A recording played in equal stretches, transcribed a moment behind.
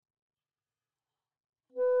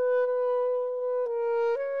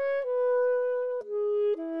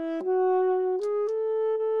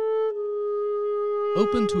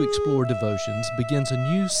Open to Explore Devotions begins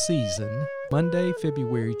a new season Monday,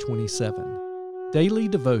 February 27. Daily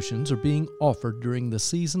devotions are being offered during the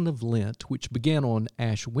season of Lent, which began on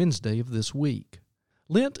Ash Wednesday of this week.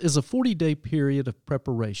 Lent is a 40-day period of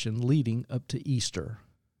preparation leading up to Easter.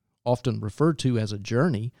 Often referred to as a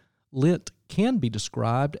journey, Lent can be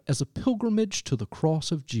described as a pilgrimage to the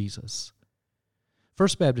cross of Jesus.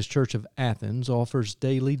 First Baptist Church of Athens offers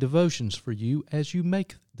daily devotions for you as you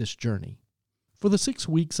make this journey. For the 6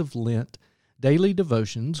 weeks of Lent, daily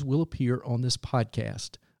devotions will appear on this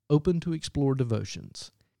podcast, Open to Explore Devotions.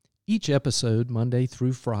 Each episode, Monday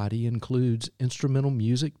through Friday, includes instrumental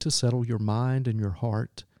music to settle your mind and your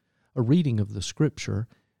heart, a reading of the Scripture,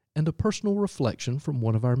 and a personal reflection from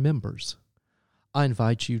one of our members. I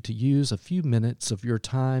invite you to use a few minutes of your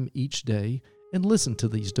time each day and listen to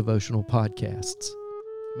these devotional podcasts.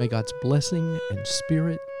 May God's blessing and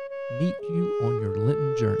Spirit meet you on your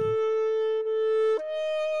Lenten journey.